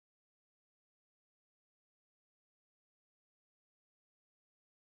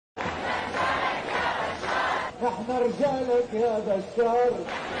احنا رجالك يا بشار.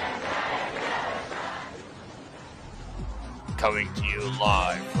 Coming to you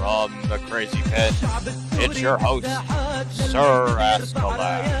live from the Crazy Pit, it's your host, Sir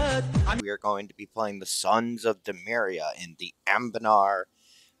Askeladd. We are going to be playing the Sons of Dameria in the Anbennar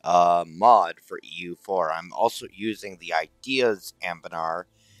mod for EU4. I'm also using the Ideas Anbennar,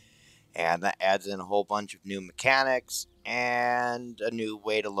 and that adds in a whole bunch of new mechanics and a new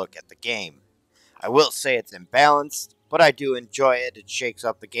way to look at the game. I will say it's imbalanced, but I do enjoy it. It shakes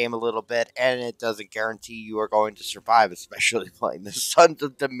up the game a little bit, and it doesn't guarantee you are going to survive, especially playing the Sons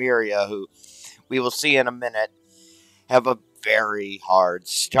of Dameria, who we will see in a minute have a very hard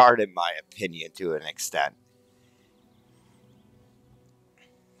start, in my opinion, to an extent.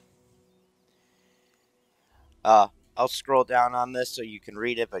 I'll scroll down on this so you can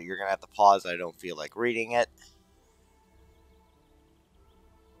read it, but you're going to have to pause. I don't feel like reading it.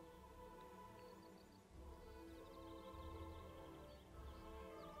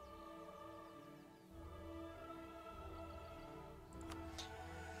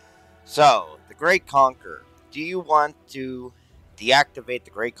 So, the Great Conqueror. Do you want to deactivate the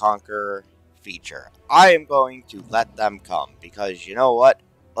Great Conqueror feature? I am going to let them come, because you know what?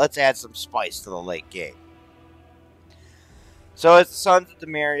 Let's add some spice to the late game. So, as the Sons of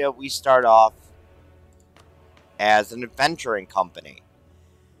Dameria, we start off as an adventuring company.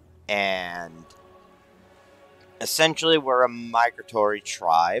 And essentially, we're a migratory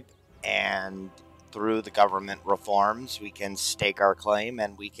tribe, and through the government reforms, we can stake our claim,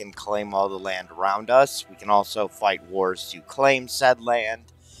 and we can claim all the land around us. We can also fight wars to claim said land,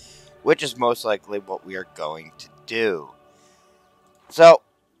 which is most likely what we are going to do. So,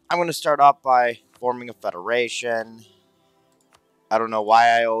 I'm going to start off by forming a federation. I don't know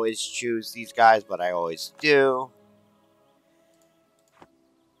why I always choose these guys, but I always do.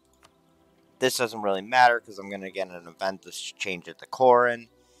 This doesn't really matter, because I'm going to get an event to change it to Corin.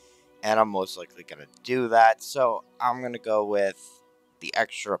 And I'm most likely going to do that. So I'm going to go with the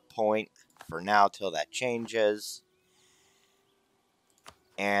extra point for now till that changes.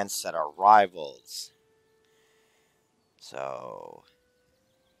 And set our rivals. So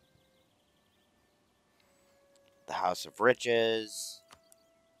the House of Riches.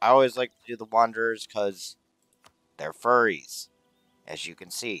 I always like to do the Wanderers because they're furries. As you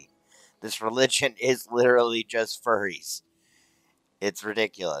can see. This religion is literally just furries. It's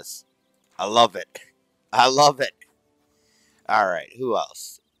ridiculous. I love it. I love it. Alright, who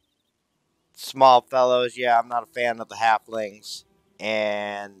else? Small fellows. Yeah, I'm not a fan of the halflings.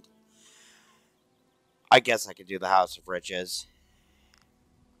 And I guess I could do the House of Riches.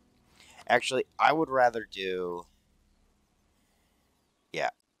 Actually, I would rather do... Yeah,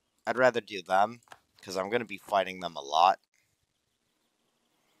 I'd rather do them, because I'm going to be fighting them a lot.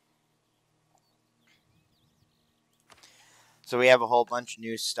 So we have a whole bunch of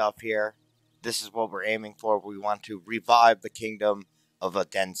new stuff here. This is what we're aiming for. We want to revive the kingdom of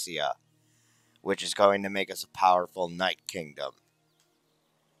Adencia, which is going to make us a powerful knight kingdom.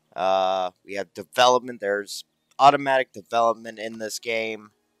 We have development. There's automatic development in this game.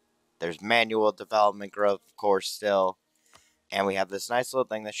 There's manual development growth, of course, still. And we have this nice little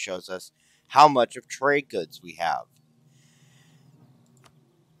thing that shows us how much of trade goods we have.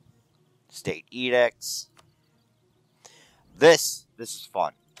 State edicts. This is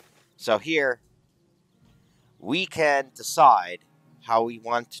fun. So here, we can decide how we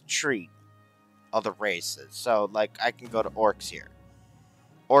want to treat other races. So, like, I can go to orcs here.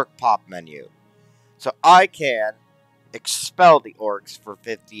 Orc pop menu. So I can expel the orcs for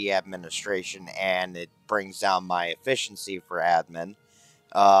 50 administration, and it brings down my efficiency for admin.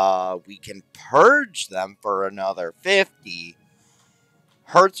 We can purge them for another 50.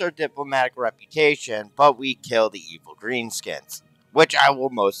 Hurts our diplomatic reputation, but we kill the evil greenskins, which I will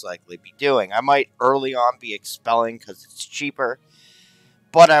most likely be doing. I might early on be expelling because it's cheaper,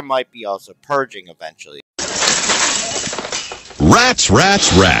 but I might be also purging eventually. Rats,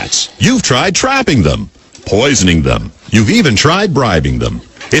 rats, rats. You've tried trapping them, poisoning them. You've even tried bribing them.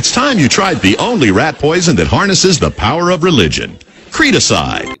 It's time you tried the only rat poison that harnesses the power of religion.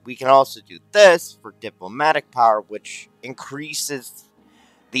 Creticide. We can also do this for diplomatic power, which increases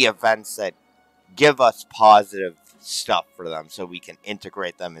the events that give us positive stuff for them so we can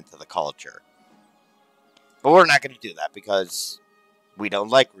integrate them into the culture. But we're not going to do that because we don't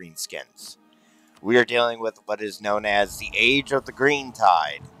like greenskins. We are dealing with what is known as the Age of the Green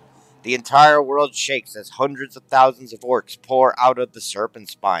Tide. The entire world shakes as hundreds of thousands of orcs pour out of the serpent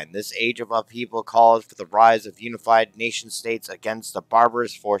spine. This age of upheaval calls for the rise of unified nation-states against the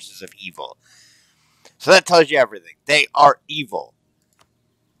barbarous forces of evil. So that tells you everything. They are evil.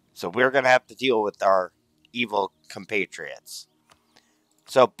 So we're going to have to deal with our evil compatriots.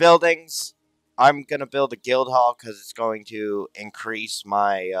 So buildings, I'm going to build a guild hall because it's going to increase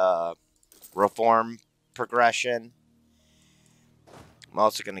my reform progression. I'm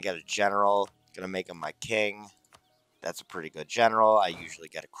also going to get a general, going to make him my king. That's a pretty good general. I usually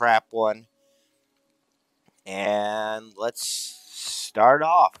get a crap one. And let's start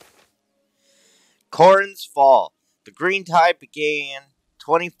off. Corin's Fall. The Green Tide began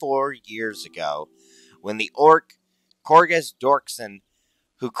 24 years ago when the orc Corgus Dorkson,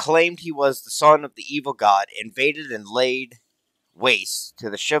 who claimed he was the son of the evil god, invaded and laid waste to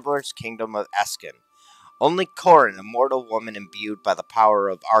the chivalrous kingdom of Eskin. Only Corin, a mortal woman imbued by the power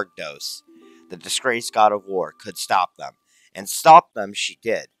of Argos, the disgraced god of war, could stop them. And stop them she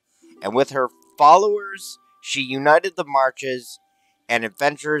did. And with her followers, she united the marches and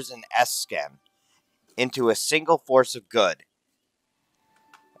adventurers in Eskin into a single force of good.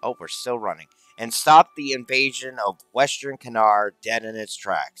 Oh, we're still running. And stopped the invasion of Western Canar dead in its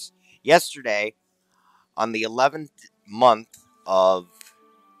tracks. Yesterday, on the 11th month of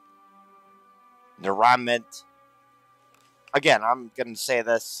Naramit. Again, I'm going to say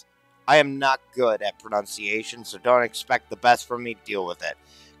this. I am not good at pronunciation, so don't expect the best from me to deal with it.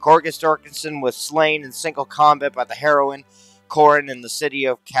 Corgus Dorkinson was slain in single combat by the heroine Corin in the city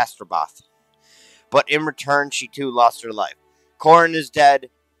of Castroboth. But in return, she too lost her life. Corin is dead,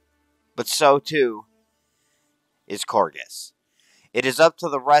 but so too is Corgus. It is up to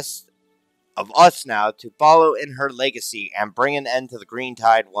the rest of us now to follow in her legacy and bring an end to the Green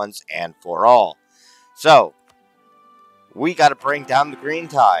Tide once and for all. So, we gotta bring down the Green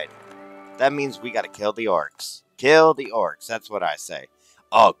Tide. That means we gotta kill the orcs. Kill the orcs, that's what I say.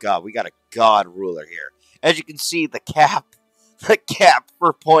 Oh god, we got a god ruler here. As you can see, the cap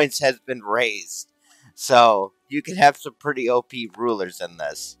for points has been raised. So, you can have some pretty OP rulers in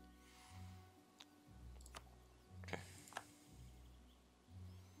this.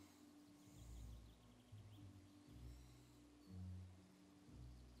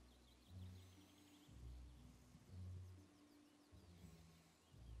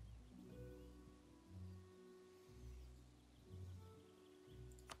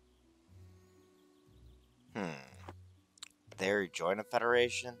 They join a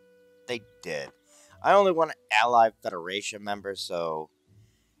federation? They did. I only want allied federation members, so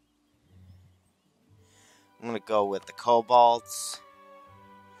I'm gonna go with the kobolds.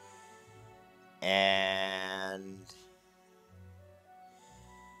 And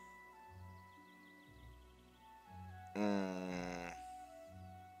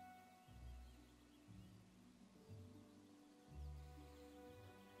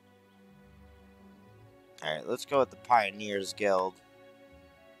alright, let's go with the Pioneers Guild.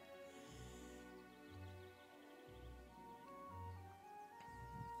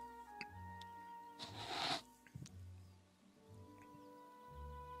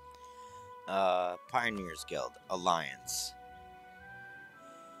 Pioneers Guild Alliance.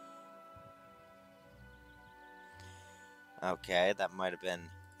 Okay, that might have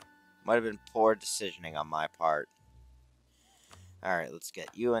been poor decisioning on my part. Alright, let's get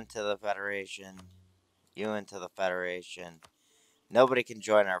you into the Federation. You into the Federation. Nobody can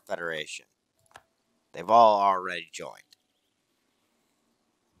join our Federation. They've all already joined.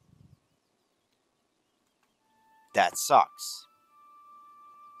 That sucks.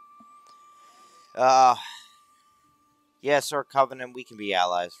 Yes, our Covenant, we can be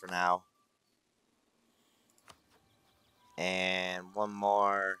allies for now. And one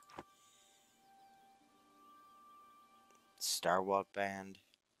more. Starwalk Band.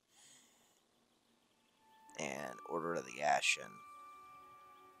 And Order of the Ashen.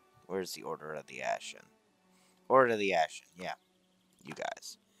 Where's the Order of the Ashen? Order of the Ashen, yeah. You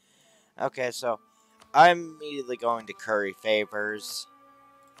guys. Okay, so I'm immediately going to curry favors.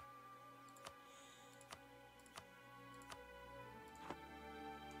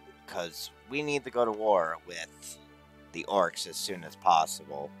 Because we need to go to war with the orcs as soon as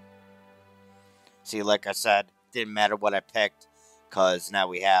possible. See, like I said, didn't matter what I picked, because now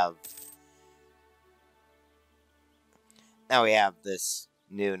we have this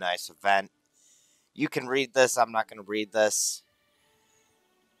new nice event. You can read this, I'm not going to read this.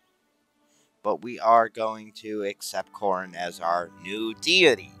 But we are going to accept Corin as our new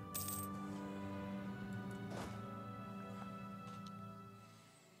deity.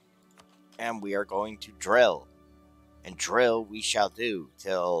 And we are going to drill. And drill we shall do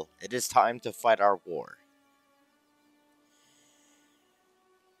till it is time to fight our war.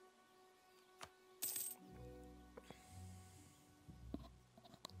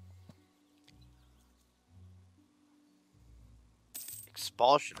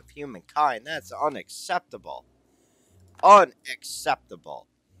 expulsion of humankind. That's unacceptable. Unacceptable.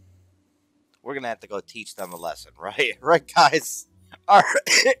 We're gonna have to go teach them a lesson, right? Right, guys?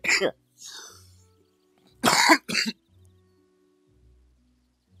 Alright.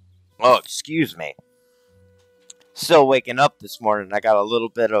 Oh, excuse me. Still waking up this morning. I got a little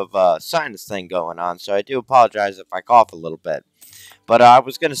bit of a sinus thing going on, so I do apologize if I cough a little bit. But I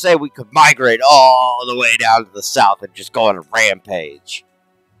was going to say we could migrate all the way down to the south and just go on a rampage.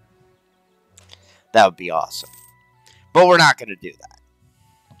 That would be awesome. But we're not going to do that.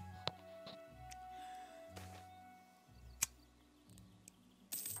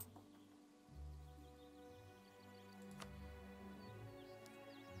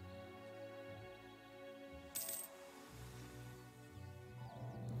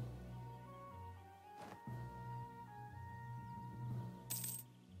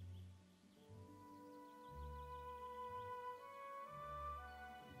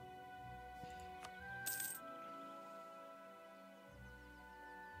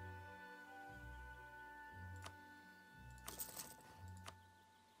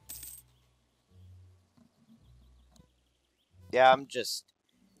 Yeah, I'm just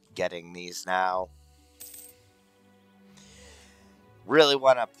getting these now. Really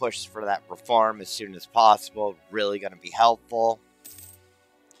want to push for that reform as soon as possible. Really going to be helpful.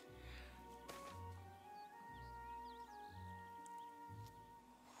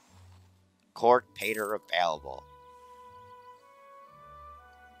 Court pater available.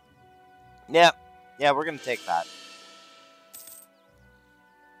 Yep. Yeah, we're going to take that.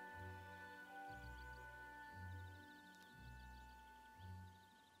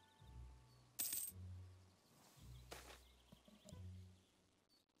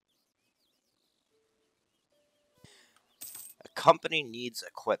 A company needs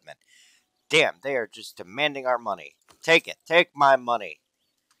equipment. Damn, they are just demanding our money. Take it. Take my money.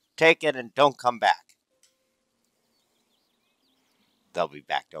 Take it and don't come back. They'll be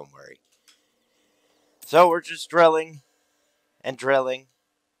back, don't worry. So we're just drilling and drilling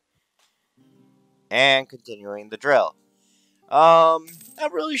and continuing the drill. Not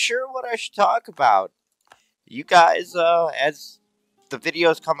really sure what I should talk about. You guys, as the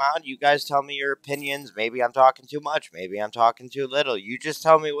videos come out, you guys tell me your opinions. Maybe I'm talking too much. Maybe I'm talking too little. You just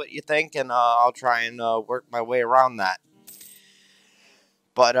tell me what you think, and I'll try and work my way around that.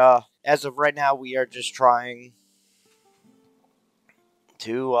 But as of right now, we are just trying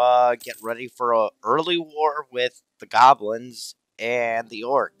to get ready for an early war with the goblins and the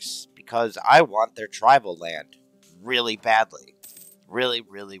orcs, because I want their tribal land really badly. Really,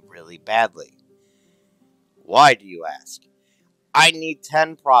 really, really badly. Why, do you ask? I need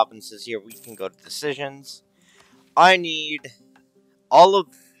 10 provinces here. We can go to decisions. I need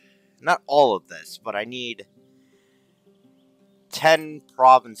not all of this, but I need 10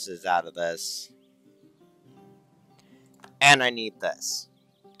 provinces out of this. And I need this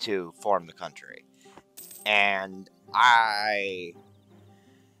to form the country. And I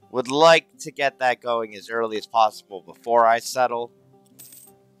would like to get that going as early as possible before I settle.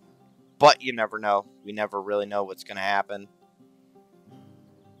 But you never know. We never really know what's going to happen.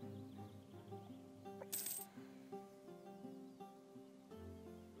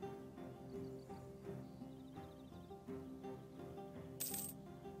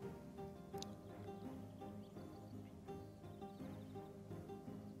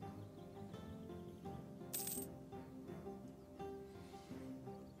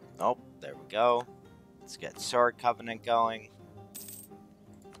 Oh, there we go. Let's get Sword Covenant going.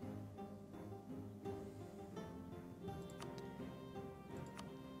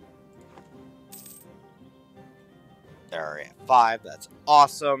 They're at 5. That's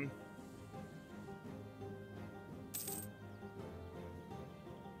awesome.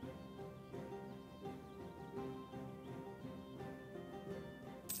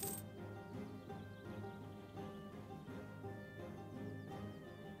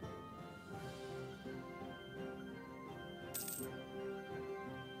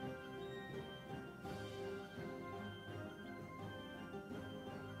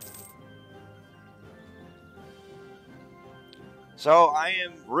 So I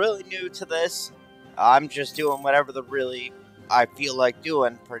am really new to this. I'm just doing whatever I feel like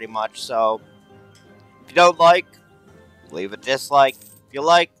doing, pretty much. So if you don't like, leave a dislike. If you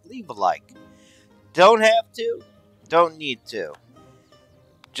like, leave a like. Don't have to, don't need to.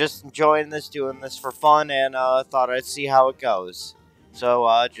 Just enjoying this, doing this for fun, and thought I'd see how it goes.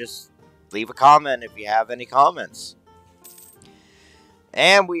 So just leave a comment if you have any comments.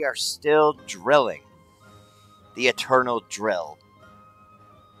 And we are still drilling. The eternal drill.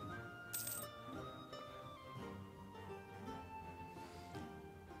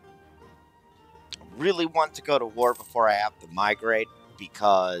 really want to go to war before I have to migrate,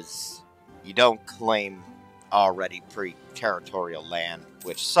 because you don't claim already pre-territorial land,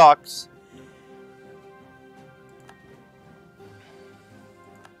 which sucks.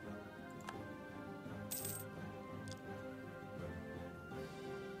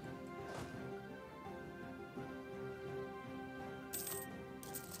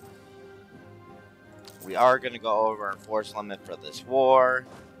 We are going to go over our force limit for this war.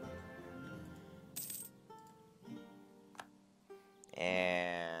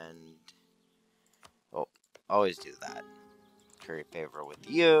 And oh, always do that. Curry favor with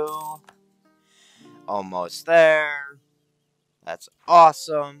you. Almost there. That's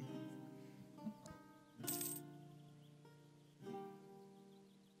awesome.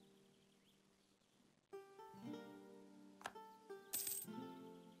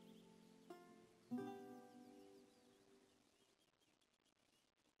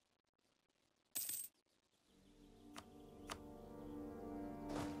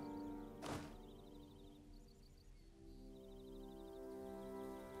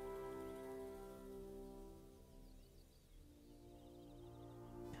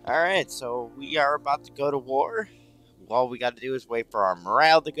 Alright, so we are about to go to war. All we got to do is wait for our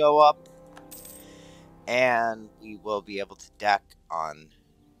morale to go up. And we will be able to deck on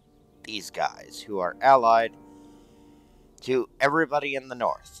these guys who are allied to everybody in the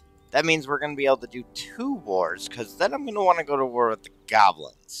north. That means we're going to be able to do 2 wars, because then I'm going to want to go to war with the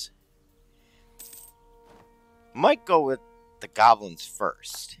goblins. Might go with the goblins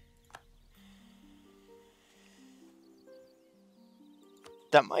first.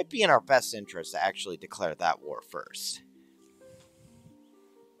 That might be in our best interest to actually declare that war first.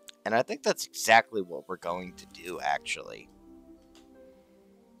 And I think that's exactly what we're going to do, actually.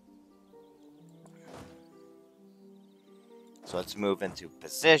 So let's move into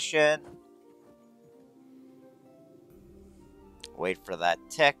position. Wait for that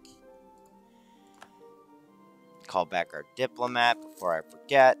tick. Call back our diplomat before I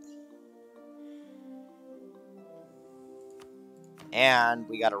forget. And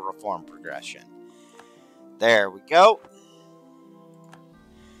we got a reform progression. There we go.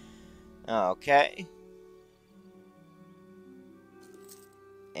 Okay.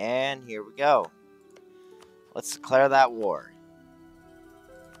 And here we go. Let's declare that war.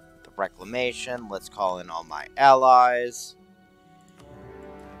 The reclamation. Let's call in all my allies.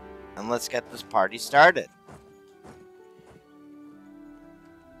 And let's get this party started.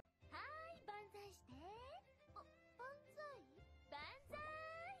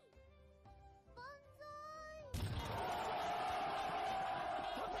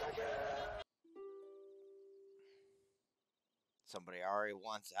 Somebody already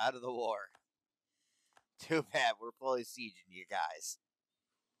wants out of the war. Too bad, we're fully sieging you guys.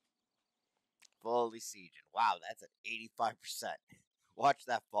 Fully sieging. Wow, that's at 85%. Watch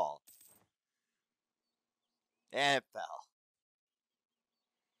that fall. And it fell.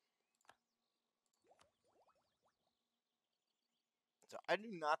 So I do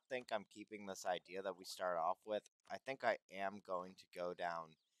not think I'm keeping this idea that we start off with. I think I am going to go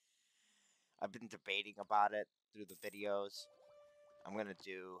down. I've been debating about it through the videos. I'm going to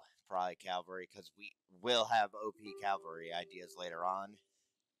do probably cavalry, because we will have OP cavalry ideas later on.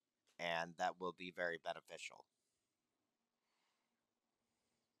 And that will be very beneficial.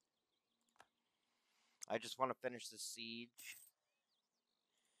 I just want to finish the siege.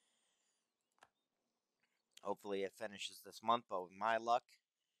 Hopefully it finishes this month, but with my luck.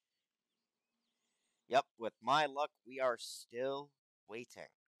 Yep, with my luck, we are still waiting.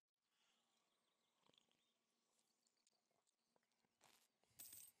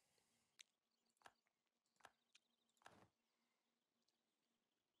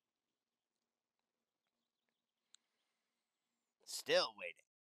 Still waiting.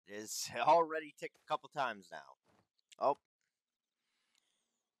 It is already ticked a couple times now. Oh.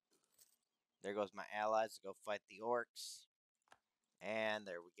 There goes my allies to go fight the orcs. And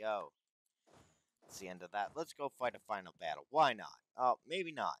there we go. That's the end of that. Let's go fight a final battle. Why not? Oh,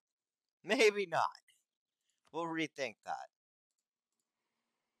 maybe not. Maybe not. We'll rethink that.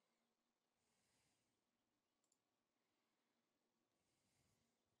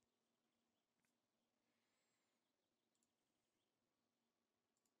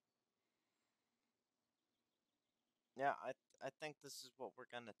 Yeah, I think this is what we're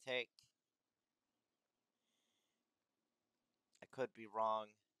gonna take. I could be wrong.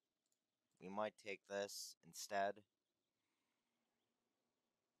 We might take this instead.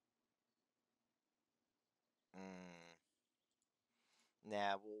 Hmm.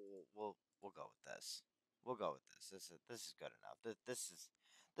 Nah, we'll go with this. We'll go with this. This is good enough.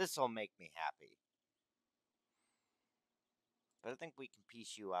 This will make me happy. But I think we can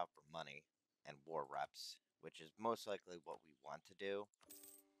piece you out for money and war reps, which is most likely what we want to do.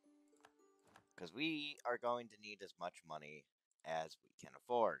 Because we are going to need as much money as we can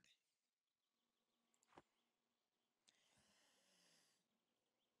afford.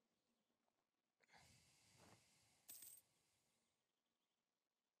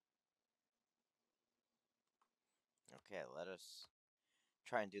 Okay, let us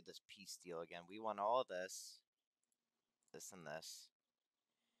try and do this peace deal again. We want all of this, this and this,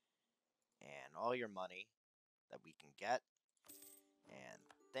 and all your money that we can get. And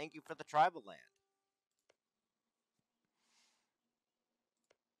thank you for the tribal land.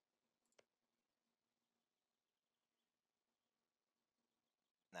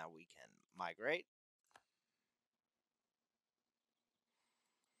 Now we can migrate.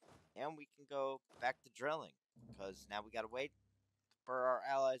 And we can go back to drilling. Because now we gotta wait for our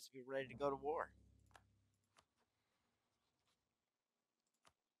allies to be ready to go to war.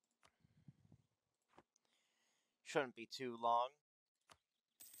 Shouldn't be too long.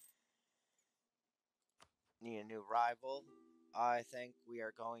 Need a new rival. I think we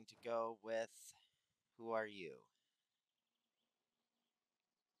are going to go with... Who are you?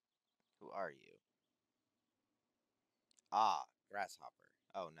 Who are you? Ah, Grasshopper.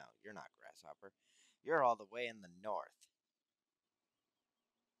 Oh no, you're not Grasshopper. You're all the way in the north.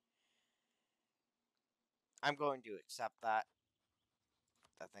 I'm going to accept that.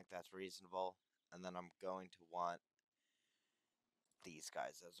 I think that's reasonable. And then I'm going to want these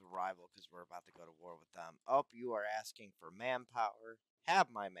guys as a rival because we're about to go to war with them. Oh, you are asking for manpower. Have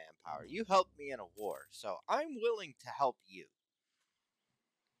my manpower. You helped me in a war, so I'm willing to help you.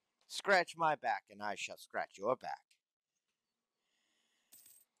 Scratch my back, and I shall scratch your back.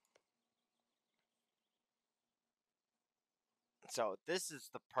 So this is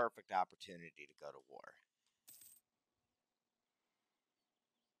the perfect opportunity to go to war.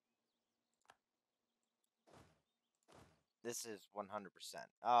 This is 100%.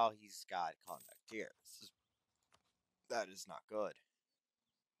 Oh, he's got conduct here. That is not good.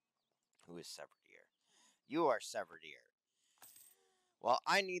 Who is Severed Ear? You are Severed Ear. Well,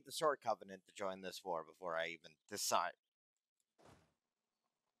 I need the Sword Covenant to join this war before I even decide.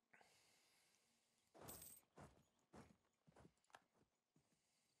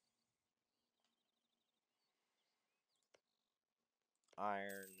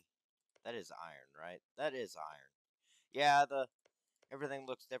 Iron. That is iron, right? That is iron. Yeah, everything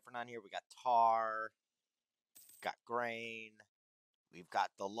looks different on here. We got tar, got grain, we've got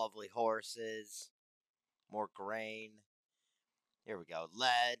the lovely horses, more grain. Here we go.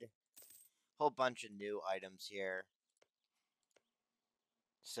 Lead. Whole bunch of new items here.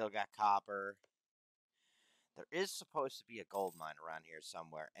 Still got copper. There is supposed to be a gold mine around here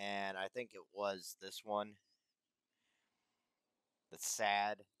somewhere, and I think it was this one. That's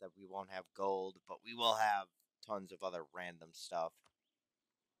sad that we won't have gold, but we will have tons of other random stuff.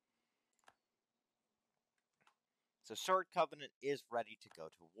 So Sword Covenant is ready to go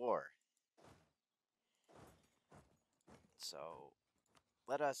to war. So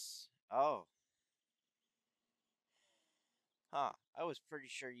let us... Oh. Huh. I was pretty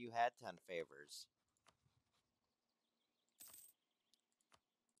sure you had 10 favors.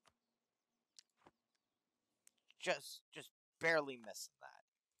 Just barely missing that.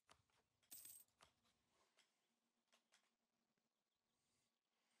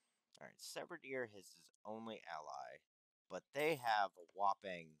 Alright, Severed Ear is his only ally. But they have a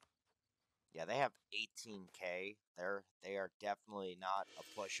whopping... Yeah, they have 18k. They are definitely not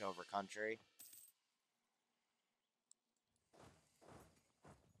a pushover country.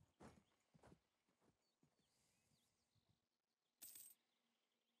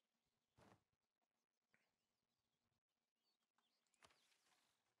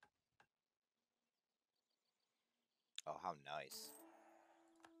 Oh, how nice.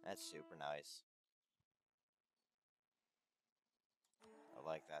 That's super nice. I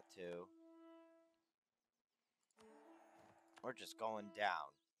like that too. We're just going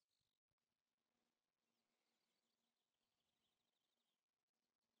down.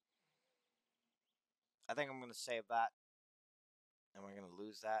 I think I'm going to save that. And we're going to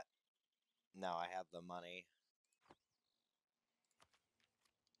lose that. No, I have the money.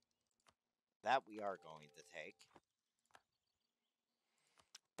 That we are going to take.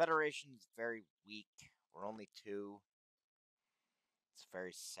 Federation's very weak. We're only 2. It's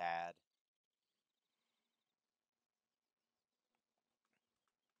very sad.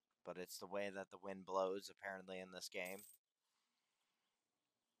 But it's the way that the wind blows, apparently, in this game.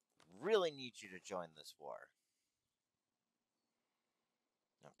 Really need you to join this war.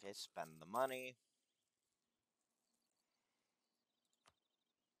 Okay, spend the money.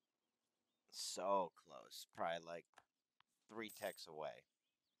 So close. Probably like 3 ticks away.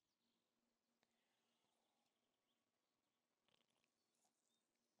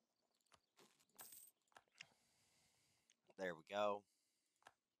 There we go.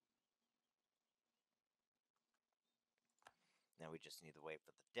 Now we just need to wait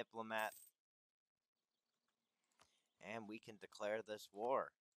for the diplomat. And we can declare this war.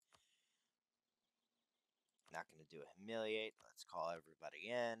 Not going to do a humiliate. Let's call everybody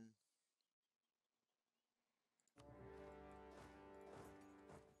in.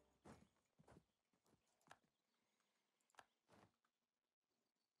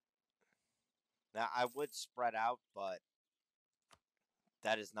 Now, I would spread out, but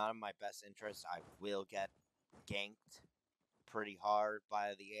that is not in my best interest. I will get ganked pretty hard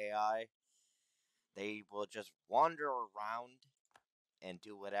by the AI. They will just wander around and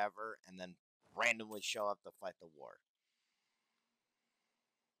do whatever, and then randomly show up to fight the war.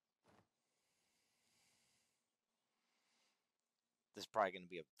 This is probably going to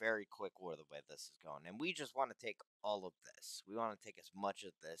be a very quick war the way this is going. And we just want to take all of this. We want to take as much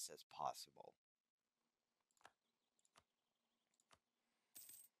of this as possible.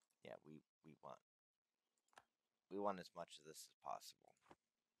 Yeah, we want as much of this as possible.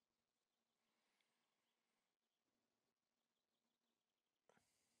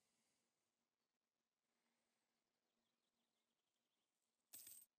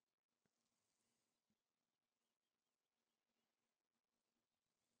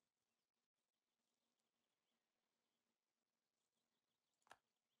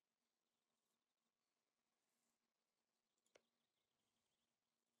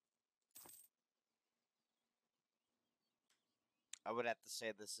 I would have to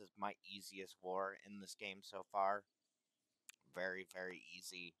say this is my easiest war in this game so far. Very, very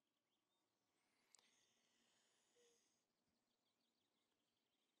easy.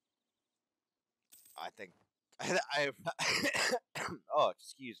 I think oh,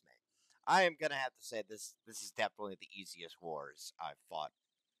 excuse me. I am gonna have to say this is definitely the easiest wars I've fought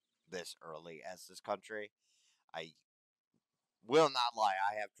this early as this country. I will not lie,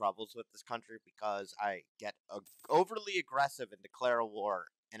 I have troubles with this country because I get overly aggressive and declare a war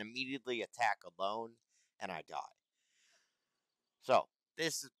and immediately attack alone, and I die. So,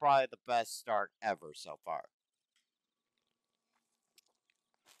 this is probably the best start ever so far.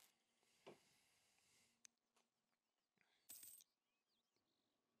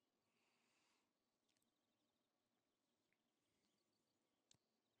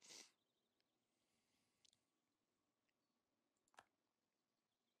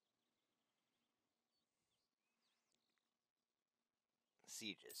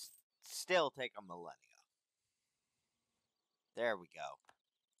 Sieges still take a millennia. There we go.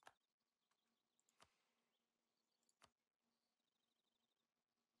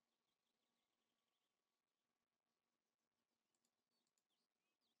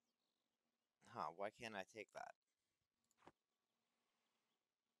 Huh, why can't I take that?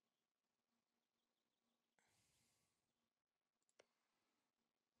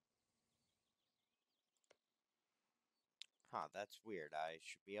 Huh, that's weird. I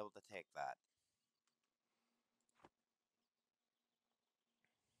should be able to take that.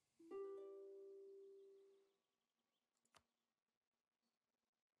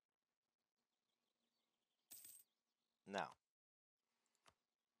 No.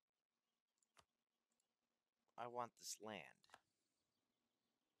 I want this land.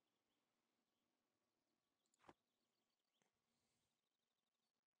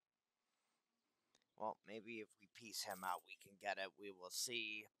 Well, maybe if we piece him out, we can get it. We will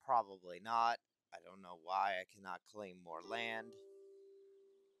see. Probably not. I don't know why I cannot claim more land.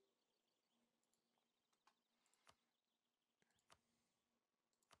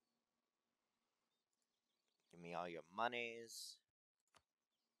 Give me all your monies.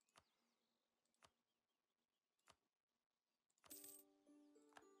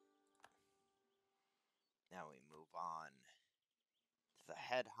 Now we move on to the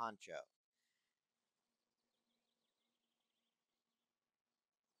head honcho.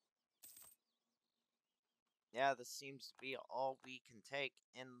 Yeah, this seems to be all we can take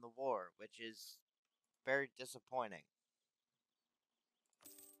in the war, which is very disappointing.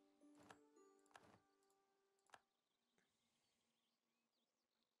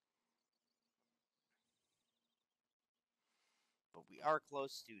 But we are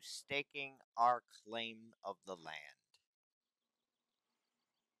close to staking our claim of the land.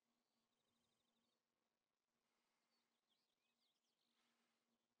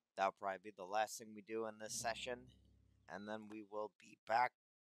 That'll probably be the last thing we do in this session. And then we will be back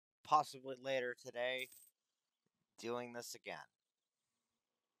possibly later today doing this again.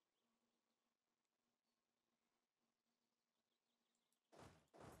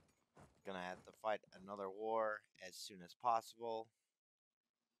 gonna have to fight another war as soon as possible.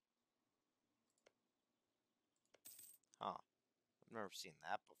 Huh. I've never seen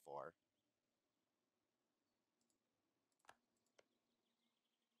that before.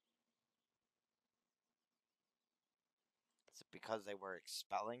 Is it because they were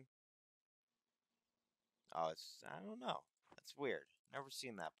expelling? Oh, I don't know. That's weird. Never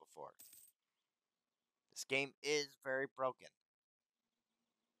seen that before. This game is very broken.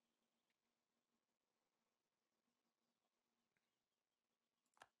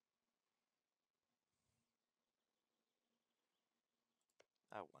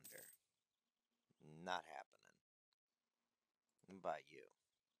 I wonder. Not happening. By you.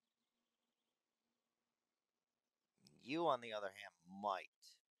 You, on the other hand, might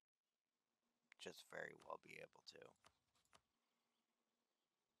just very well be able to.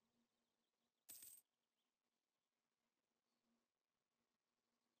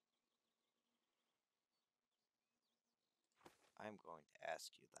 I'm going to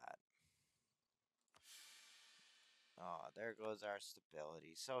ask you that. Oh, there goes our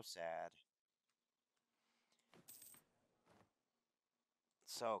stability. So sad.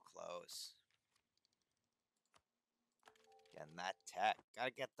 So close. Getting that tech.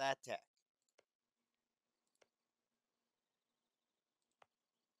 Gotta get that tech.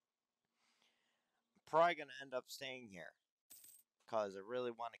 I'm probably gonna end up staying here. Because I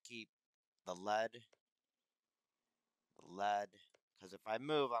really want to keep the lead. The lead. Because if I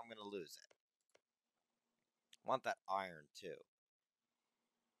move, I'm gonna lose it. I want that iron too.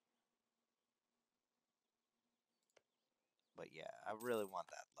 But yeah, I really want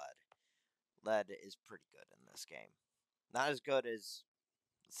that lead. Lead is pretty good in this game. Not as good as...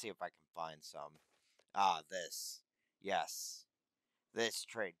 Let's see if I can find some. Ah, this. Yes. This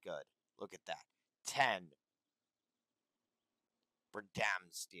trade good. Look at that. 10. For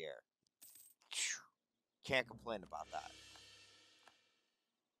damn steer. Can't complain about that.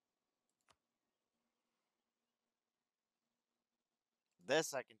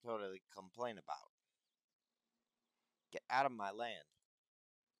 This I can totally complain about. Get out of my land.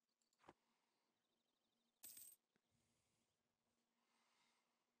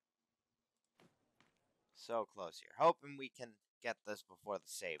 So close here. Hoping we can get this before the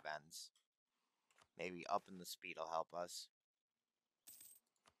save ends. Maybe upping the speed will help us.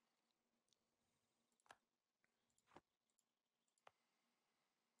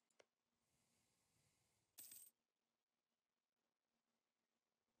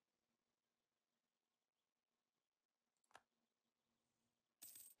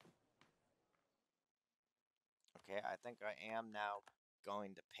 Okay, I think I am now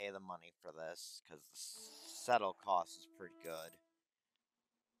going to pay the money for this because the settle cost is pretty good.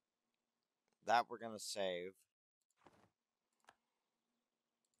 That we're going to save.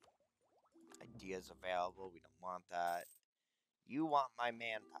 Ideas available. We don't want that. You want my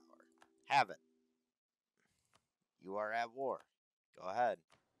manpower. Have it. You are at war. Go ahead.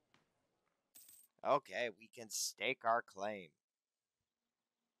 Okay, we can stake our claim.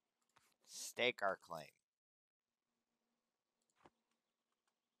 Stake our claim.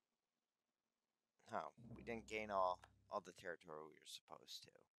 Oh, we didn't gain all the territory we were supposed to.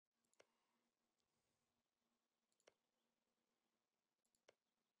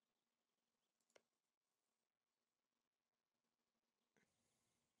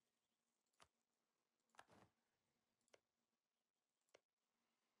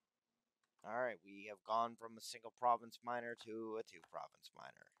 Alright, we have gone from a single province minor to a 2-province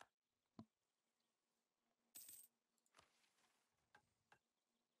minor.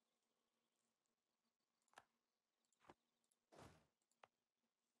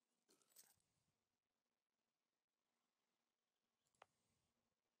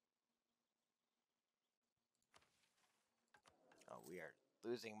 Oh, we are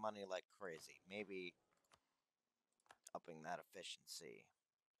losing money like crazy. Maybe upping that efficiency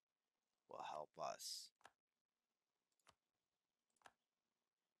will help us.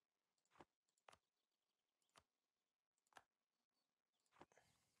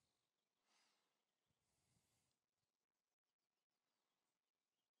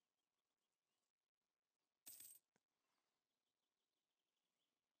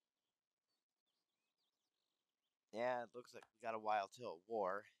 Yeah, it looks like we got a while till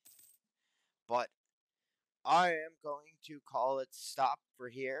war. But I am going to call it stop for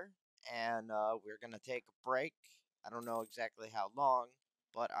here. And we're going to take a break. I don't know exactly how long,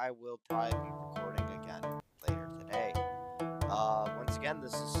 but I will probably be recording again later today. Once again,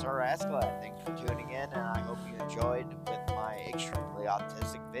 this is Sir Askeladd. Thanks for tuning in, and I hope you enjoyed with my extremely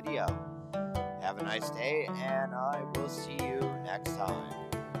autistic video. Have a nice day, and I will see you next time.